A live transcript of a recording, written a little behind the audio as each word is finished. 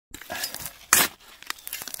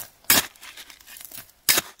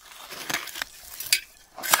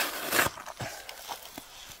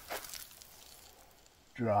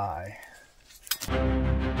dry. Hey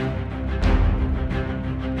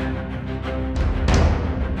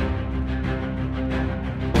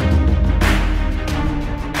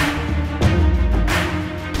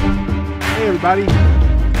everybody,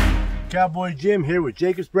 Cowboy Jim here with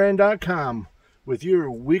JacobsBrand.com with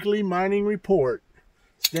your weekly mining report.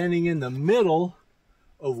 Standing in the middle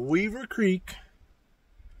of Weaver Creek,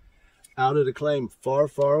 out at a claim far,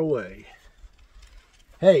 far away.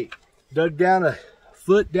 Hey, dug down a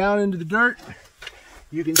foot down into the dirt.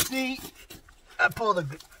 You can see I pull the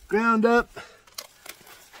ground up.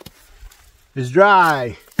 It's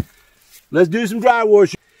dry. Let's do some dry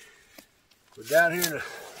washing. We're down here in the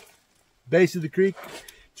base of the creek.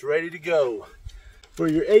 It's ready to go. For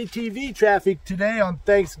your ATV traffic today on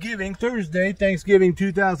Thanksgiving, Thursday, Thanksgiving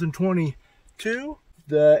 2022.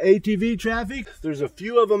 The ATV traffic, there's a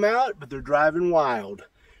few of them out, but they're driving wild.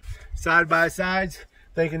 Side by sides,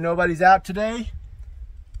 thinking nobody's out today.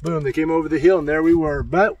 Boom, they came over the hill and there we were.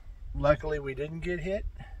 But luckily we didn't get hit.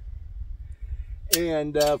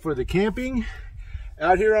 And for the camping,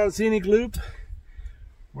 out here on Scenic Loop,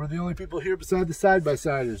 we're the only people here besides the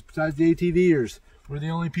side-by-siders, besides the ATVers. We're the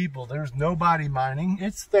only people. There's nobody mining.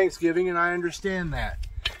 It's Thanksgiving and I understand that.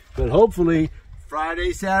 But hopefully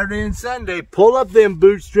Friday, Saturday, and Sunday, pull up them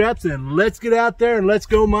bootstraps and let's get out there and let's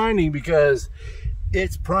go mining, because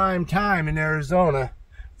it's prime time in Arizona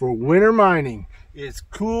for winter mining. It's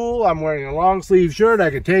cool. I'm wearing a long sleeve shirt. I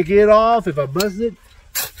can take it off if I bust it.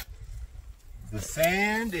 The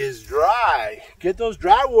sand is dry. Get those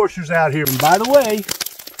dry washers out here. And by the way,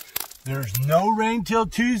 there's no rain till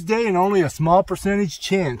Tuesday and only a small percentage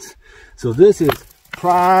chance. So this is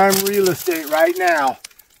prime real estate right now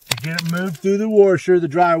to get it moved through the washer, the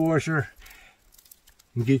dry washer,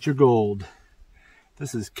 and get your gold.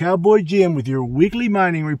 This is Cowboy Jim with your weekly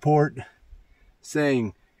mining report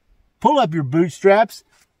saying, pull up your bootstraps,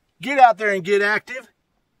 get out there and get active,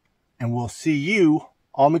 and we'll see you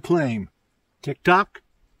on the claim. Tick-tock,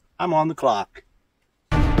 I'm on the clock.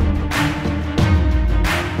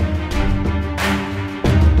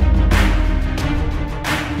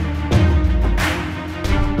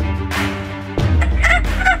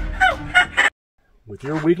 With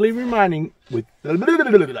your weekly reminding,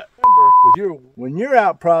 when you're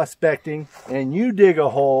out prospecting and you dig a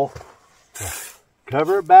hole,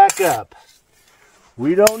 cover it back up.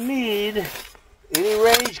 We don't need any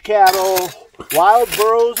range cattle, wild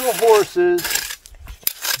burros or horses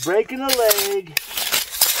breaking a leg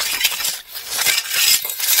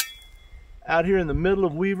out here in the middle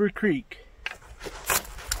of Weaver Creek.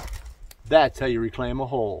 That's how you reclaim a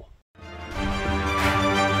hole.